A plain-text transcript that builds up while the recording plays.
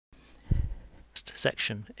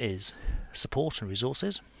section is support and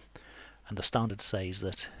resources, and the standard says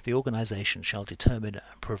that the organisation shall determine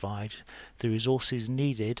and provide the resources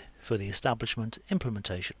needed for the establishment,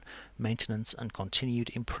 implementation, maintenance and continued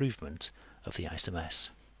improvement of the ISMS.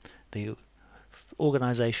 The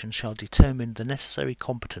organisation shall determine the necessary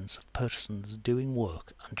competence of persons doing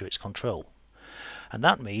work under its control. And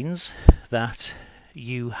that means that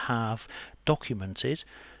you have documented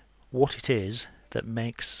what it is that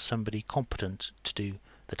makes somebody competent to do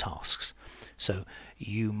the tasks. So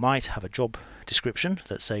you might have a job description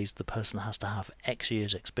that says the person has to have X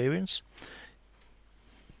years experience.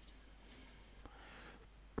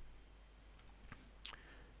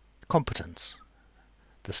 Competence.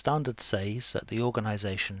 The standard says that the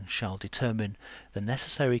organisation shall determine the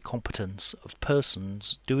necessary competence of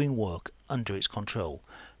persons doing work under its control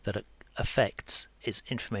that affects its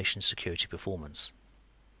information security performance.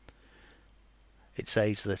 It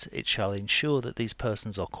says that it shall ensure that these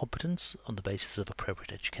persons are competent on the basis of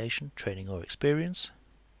appropriate education, training or experience.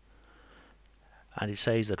 And it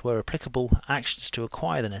says that where applicable, actions to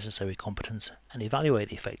acquire the necessary competence and evaluate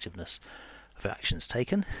the effectiveness of actions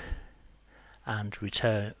taken, and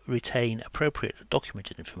retain appropriate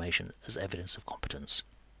documented information as evidence of competence.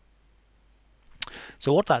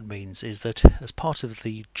 So what that means is that as part of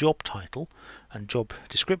the job title and job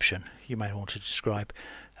description, you may want to describe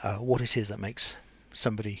what it is that makes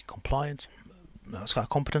somebody compliant,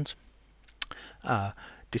 competent,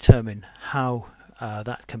 determine how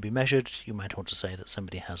that can be measured. You might want to say that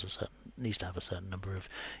somebody needs to have a certain number of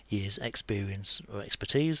years experience or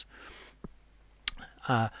expertise.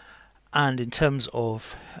 And in terms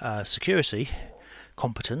of security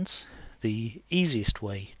competence, the easiest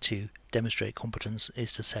way to demonstrate competence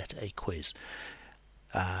is to set a quiz.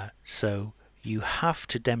 So you have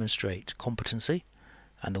to demonstrate competency,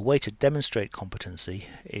 and the way to demonstrate competency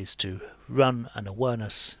is to run an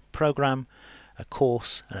awareness program, a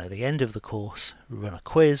course, and at the end of the course run a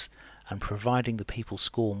quiz, and providing the people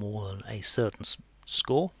score more than a certain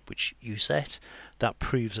score which you set, that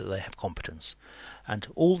proves that they have competence. And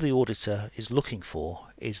all the auditor is looking for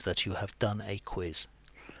is that you have done a quiz.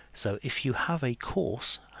 So if you have a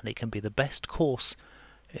course, and it can be the best course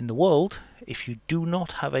in the world, if you do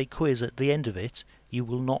not have a quiz at the end of it, you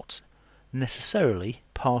will not necessarily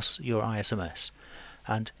pass your ISMS.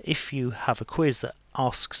 And if you have a quiz that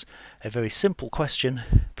asks a very simple question,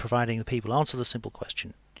 providing the people answer the simple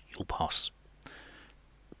question, you'll pass.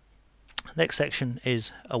 Next section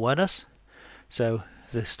is awareness. So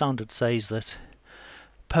the standard says that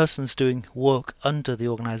persons doing work under the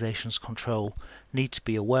organisation's control need to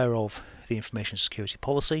be aware of the information security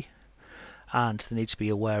policy, and they need to be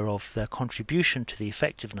aware of their contribution to the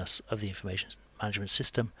effectiveness of the information management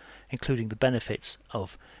system, including the benefits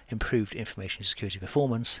of improved information security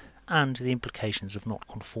performance and the implications of not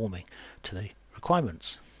conforming to the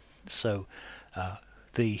requirements. So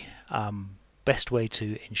the best way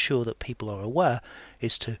to ensure that people are aware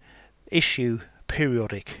is to issue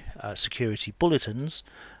periodic security bulletins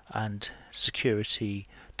and security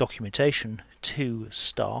documentation to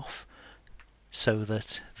staff, so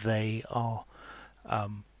that they are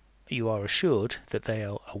you are assured that they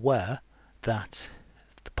are aware that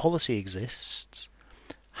the policy exists,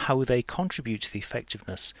 how they contribute to the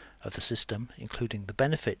effectiveness of the system, including the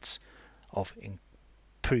benefits of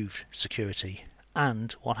improved security,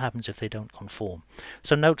 and what happens if they don't conform.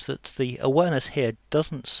 So note that the awareness here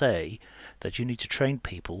doesn't say that you need to train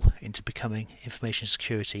people into becoming information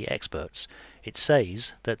security experts. It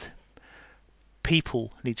says that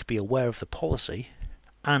people need to be aware of the policy,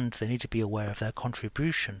 and they need to be aware of their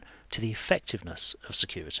contribution to the effectiveness of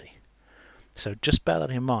security. So just bear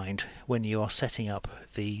that in mind when you are setting up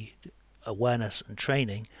the awareness and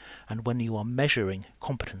training, and when you are measuring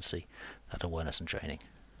competency at awareness and training.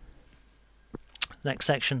 Next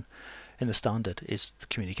section in the standard is the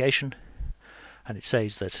communication, and it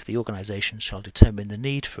says that the organisation shall determine the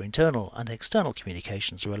need for internal and external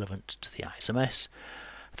communications relevant to the ISMS.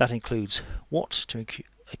 That includes what to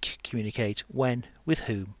communicate, when, with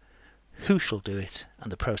whom, who shall do it,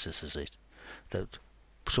 and the processes that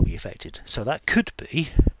shall be affected. So that could be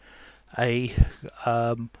a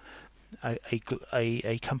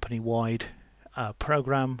company-wide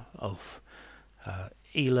program of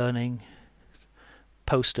e-learning,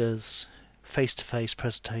 posters, face-to-face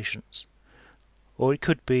presentations, or it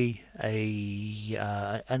could be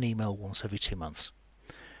an email once every 2 months.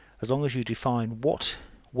 As long as you define what,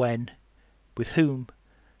 when, with whom,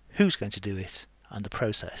 who's going to do it, and the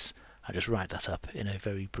process, and just write that up in a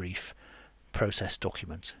very brief process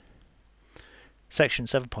document. Section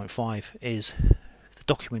 7.5 is the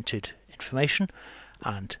documented information,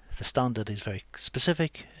 And the standard is very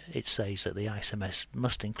specific. It says that the ISMS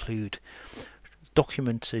must include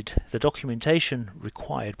the documentation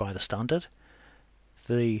required by the standard,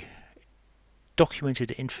 the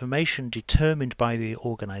documented information determined by the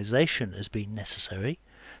organisation as being necessary,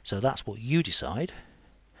 so that's what you decide,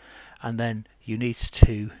 and then you need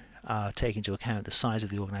to take into account the size of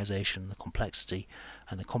the organisation, the complexity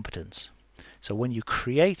and the competence. So when you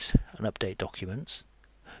create an update document,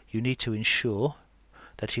 you need to ensure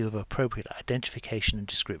that you have appropriate identification and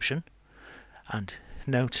description, and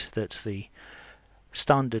note that the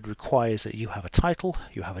standard requires that you have a title,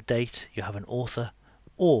 you have a date, you have an author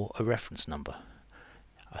or a reference number.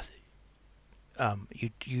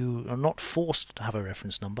 You are not forced to have a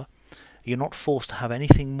reference number. You're not forced to have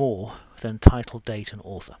anything more than title, date and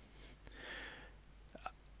author.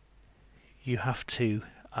 You have to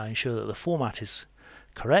ensure that the format is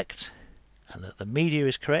correct and that the media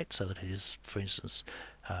is correct, so that it is, for instance,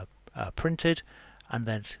 printed, and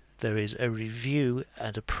then there is a review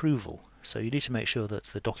and approval. So you need to make sure that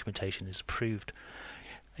the documentation is approved.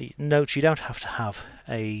 Note, you don't have to have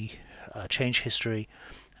a change history.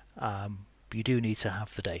 You do need to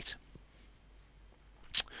have the date.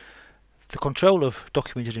 The control of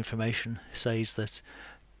documented information says that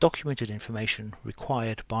documented information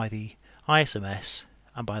required by the ISMS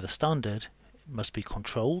and by the standard must be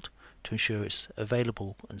controlled to ensure it's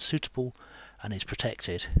available and suitable and is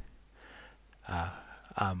protected.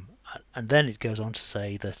 And then it goes on to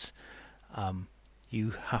say that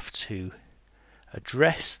you have to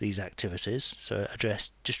address these activities, so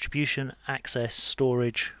address distribution, access,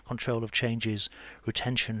 storage, control of changes,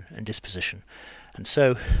 retention and disposition. And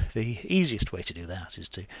so the easiest way to do that is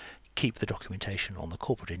to keep the documentation on the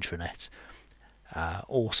corporate intranet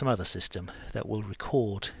or some other system that will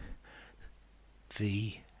record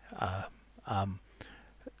the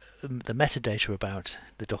metadata about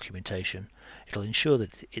the documentation. It'll ensure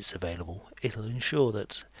that it's available. It'll ensure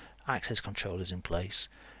that access control is in place.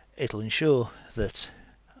 It'll ensure that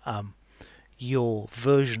your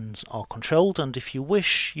versions are controlled, and if you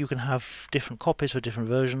wish you can have different copies for different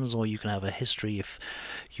versions, or you can have a history if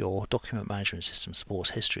your document management system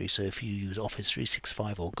supports history. So if you use Office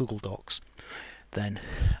 365 or Google Docs, then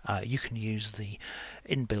you can use the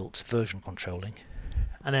inbuilt version controlling.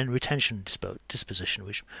 And then retention disposition,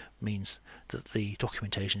 which means that the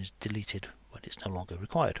documentation is deleted when it's no longer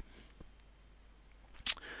required.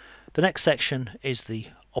 The next section is the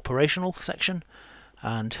operational section,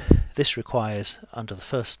 and this requires, under the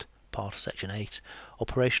first part of section 8,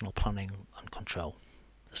 operational planning and control.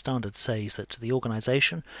 The standard says that the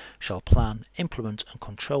organisation shall plan, implement and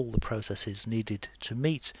control the processes needed to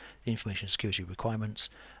meet the information security requirements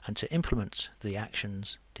and to implement the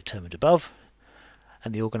actions determined above,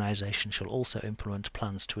 and the organisation shall also implement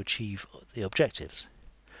plans to achieve the objectives.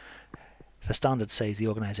 The standard says the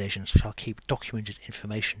organisation shall keep documented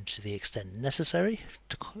information to the extent necessary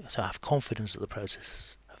to have confidence that the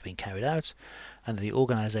processes have been carried out, and the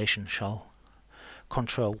organisation shall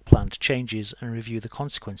control planned changes and review the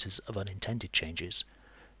consequences of unintended changes,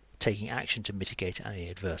 taking action to mitigate any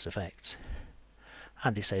adverse effects.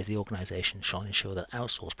 And it says the organisation shall ensure that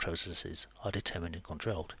outsourced processes are determined and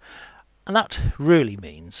controlled. And that really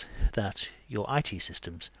means that your IT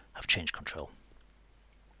systems have change control.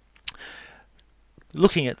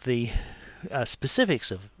 Looking at the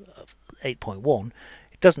specifics of 8.1,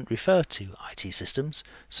 it doesn't refer to IT systems.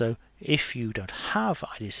 So if you don't have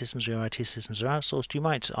IT systems, or your IT systems are outsourced, you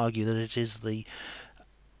might argue that it is the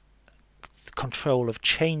control of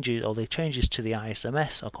changes, or the changes to the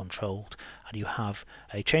ISMS are controlled, and you have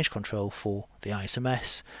a change control for the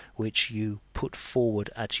ISMS, which you put forward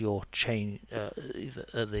at your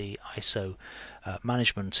the ISO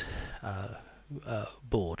management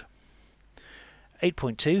board.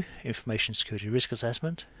 8.2, Information Security Risk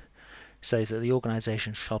Assessment, says that the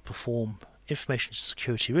organisation shall perform information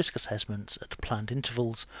security risk assessments at planned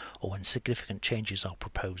intervals or when significant changes are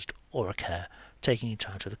proposed or occur, taking into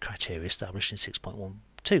account the criteria established in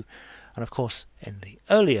 6.12. And of course, in the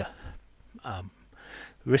earlier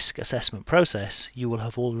risk assessment process, you will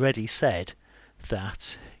have already said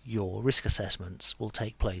that your risk assessments will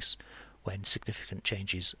take place when significant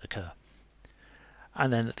changes occur.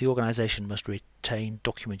 And then that the organisation must retain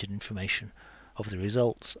documented information of the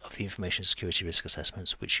results of the information security risk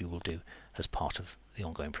assessments, which you will do as part of the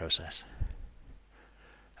ongoing process.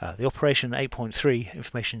 The Operation 8.3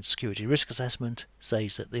 Information Security Risk Assessment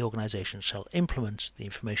says that the organisation shall implement the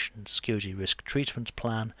Information Security Risk Treatment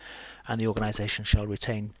Plan, and the organisation shall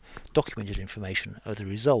retain documented information of the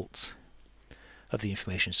results of the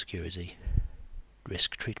information security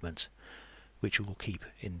risk treatment, which you will keep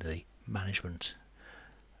in the management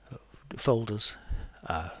folders,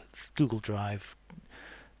 Google Drive,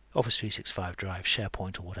 Office 365 Drive,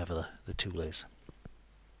 SharePoint, or whatever the tool is.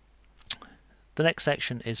 The next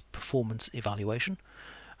section is performance evaluation,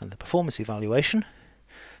 and the performance evaluation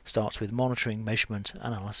starts with monitoring, measurement,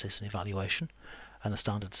 analysis and evaluation, and the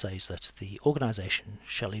standard says that the organisation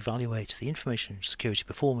shall evaluate the information security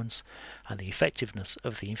performance and the effectiveness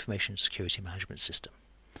of the information security management system.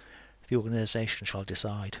 The organisation shall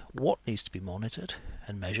decide what needs to be monitored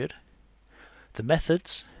and measured, the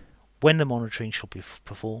methods, when the monitoring shall be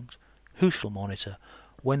performed, who shall monitor,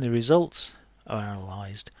 when the results are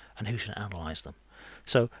analysed, and who should analyse them.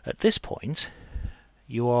 So at this point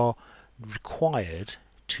you are required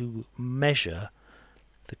to measure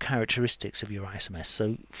the characteristics of your ISMS.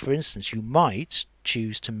 So for instance, you might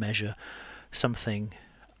choose to measure something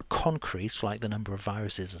concrete like the number of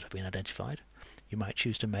viruses that have been identified. You might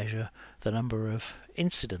choose to measure the number of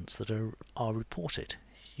incidents that are reported.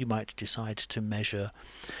 You might decide to measure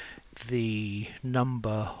the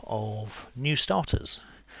number of new starters.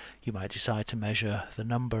 You might decide to measure the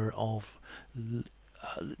number of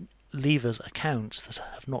leavers accounts that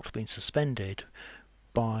have not been suspended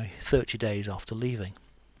by 30 days after leaving.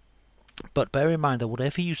 But bear in mind that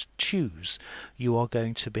whatever you choose, you are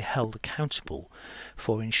going to be held accountable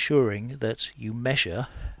for ensuring that you measure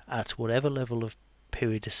at whatever level of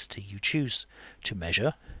periodicity you choose to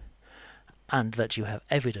measure, and that you have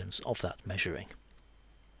evidence of that measuring.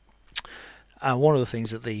 One of the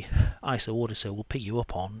things that the ISO auditor will pick you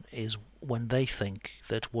up on is when they think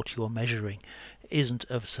that what you are measuring isn't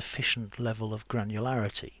of sufficient level of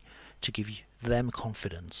granularity to give them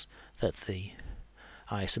confidence that the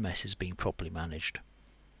ISMS is being properly managed.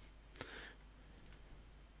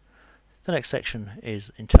 The next section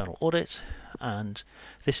is internal audit, and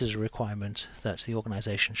this is a requirement that the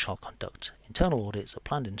organisation shall conduct internal audits at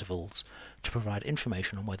planned intervals to provide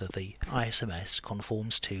information on whether the ISMS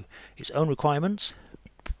conforms to its own requirements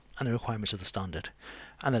and the requirements of the standard,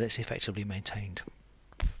 and that it's effectively maintained.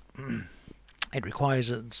 It requires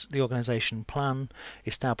that the organisation plan,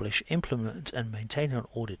 establish, implement and maintain an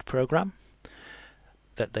audit programme,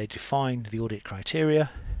 that they define the audit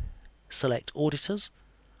criteria, select auditors,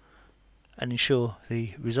 and ensure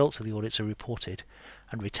the results of the audits are reported,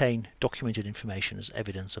 and retain documented information as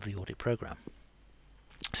evidence of the audit programme.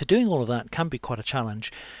 So doing all of that can be quite a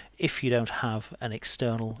challenge if you don't have an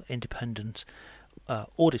external independent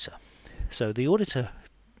auditor. So the auditor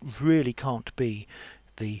really can't be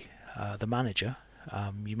the manager.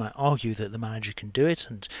 You might argue that the manager can do it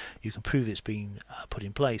and you can prove it's been put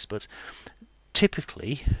in place, but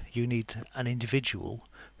typically you need an individual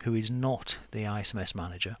who is not the ISMS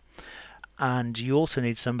manager, and you also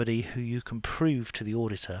need somebody who you can prove to the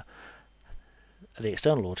auditor, the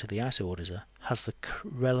external auditor, the ISO auditor, has the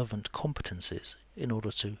relevant competencies in order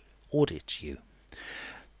to audit you.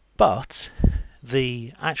 But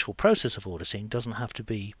the actual process of auditing doesn't have to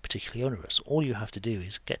be particularly onerous. All you have to do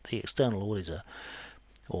is get the external auditor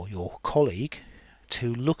or your colleague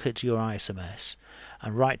to look at your ISMS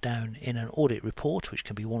and write down in an audit report, which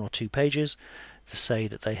can be 1 or 2 pages, to say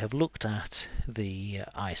that they have looked at the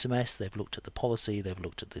ISMS, they've looked at the policy, they've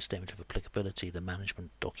looked at the statement of applicability, the management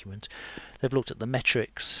document, they've looked at the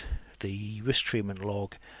metrics, the risk treatment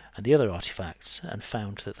log and the other artifacts, and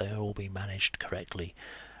found that they are all being managed correctly.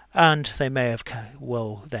 And they may have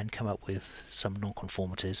then come up with some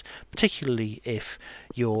non-conformities, particularly if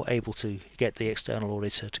you're able to get the external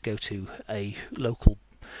auditor to go to a local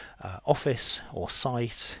office or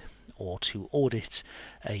site, or to audit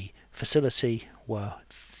a facility where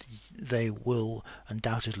they will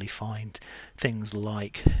undoubtedly find things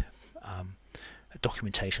like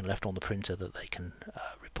documentation left on the printer that they can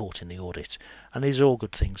report in the audit. And these are all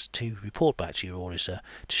good things to report back to your auditor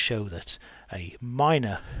to show that a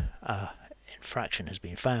minor infraction has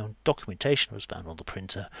been found, documentation was found on the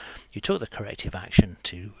printer, you took the corrective action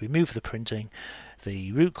to remove the printing,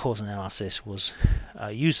 the root cause analysis was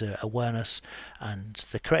user awareness, and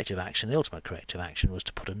the corrective action, the ultimate corrective action, was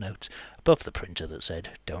to put a note above the printer that said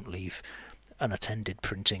don't leave unattended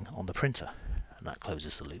printing on the printer, and that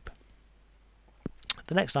closes the loop.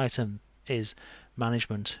 The next item is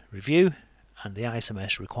management review, and the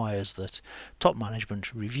ISMS requires that top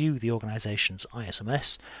management review the organisation's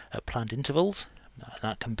ISMS at planned intervals.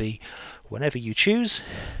 That can be whenever you choose.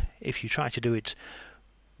 If you try to do it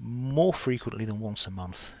more frequently than once a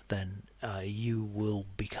month, then you will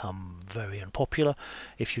become very unpopular.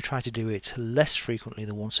 If you try to do it less frequently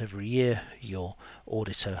than once every year, your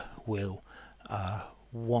auditor will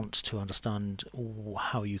want to understand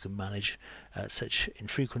how you can manage such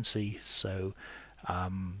infrequency. So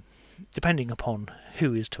depending upon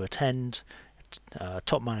who is to attend,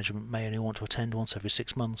 top management may only want to attend once every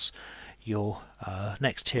 6 months. Your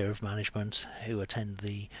next tier of management who attend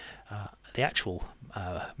the actual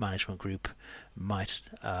management group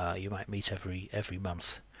you might meet every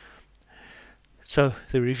month. So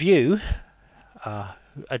the review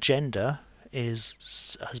agenda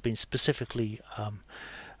has been specifically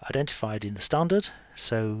identified in the standard.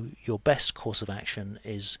 So your best course of action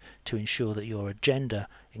is to ensure that your agenda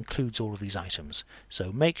includes all of these items.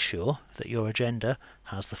 So make sure that your agenda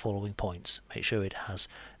has the following points. Make sure it has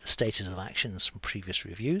the status of actions from previous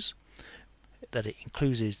reviews, that it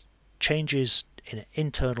includes changes in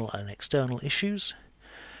internal and external issues,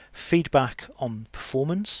 feedback on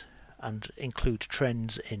performance and include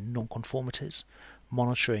trends in non-conformities,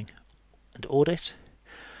 monitoring and audit,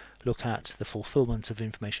 look at the fulfillment of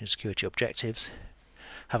information security objectives,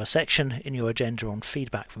 have a section in your agenda on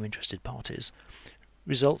feedback from interested parties,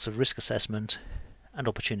 results of risk assessment and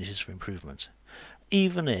opportunities for improvement.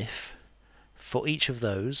 Even if for each of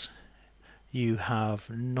those you have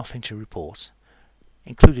nothing to report,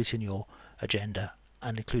 include it in your agenda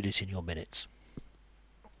and include it in your minutes.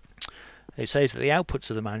 It says that the outputs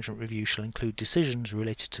of the management review shall include decisions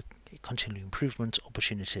related to continuing improvement,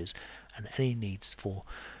 opportunities and any needs for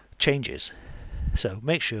changes. So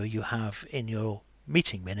make sure you have in your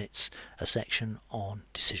meeting minutes a section on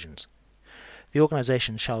decisions. The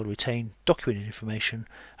organisation shall retain documented information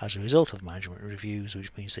as a result of management reviews,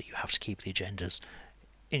 which means that you have to keep the agendas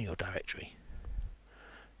in your directory.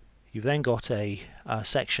 You've then got a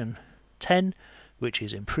section 10, which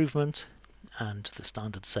is improvement, and the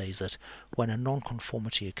standard says that when a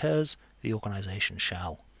non-conformity occurs, the organisation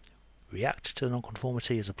shall react to the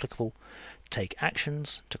non-conformity as applicable, take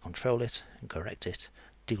actions to control it and correct it,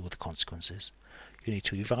 deal with the consequences. You need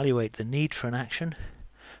to evaluate the need for an action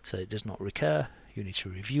so that it does not recur. You need to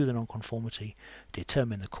review the non-conformity,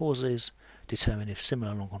 determine the causes, determine if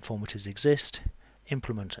similar non-conformities exist,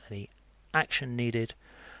 implement any action needed,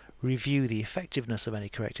 review the effectiveness of any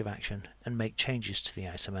corrective action and make changes to the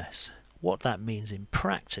ISMS. What that means in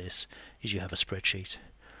practice is you have a spreadsheet.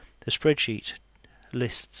 The spreadsheet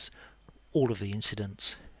lists all of the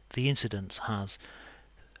incidents. The incidents has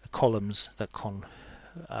columns that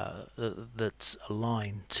that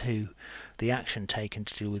align to the action taken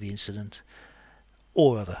to deal with the incident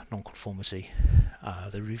or other non-conformity.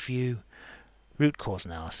 The review, root cause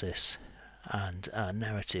analysis and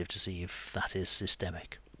narrative to see if that is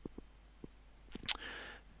systemic.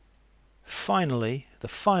 Finally, the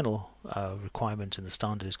final requirement in the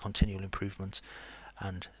standard is continual improvement,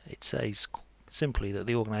 and it says simply that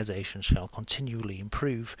the organisation shall continually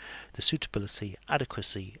improve the suitability,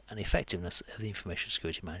 adequacy and effectiveness of the information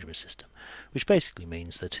security management system, which basically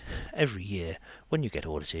means that every year when you get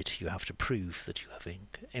audited you have to prove that you have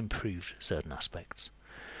improved certain aspects.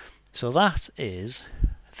 So that is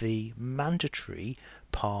the mandatory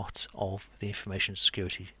part of the information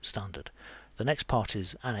security standard. The next part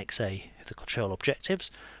is Annex A, the control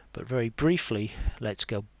objectives, but very briefly let's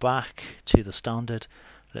go back to the standard.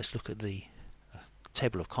 Let's look at the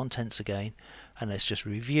table of contents again, and let's just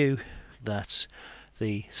review that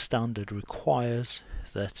the standard requires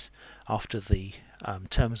that after the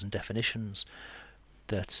terms and definitions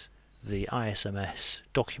that the ISMS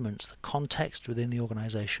documents the context within the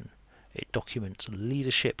organisation, it documents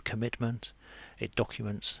leadership commitment, it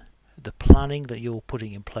documents the planning that you're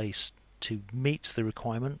putting in place to meet the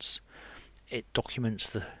requirements, it documents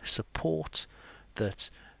the support that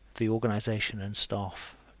the organisation and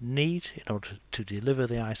staff need in order to deliver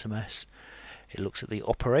the ISMS. It looks at the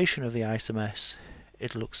operation of the ISMS,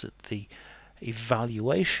 it looks at the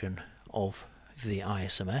evaluation of the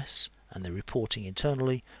ISMS and the reporting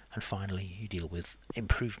internally, and finally you deal with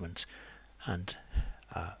improvement and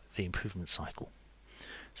the improvement cycle.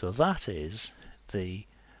 So that is the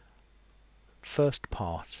first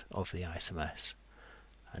part of the ISMS,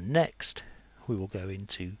 and next we will go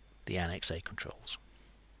into the Annex A controls.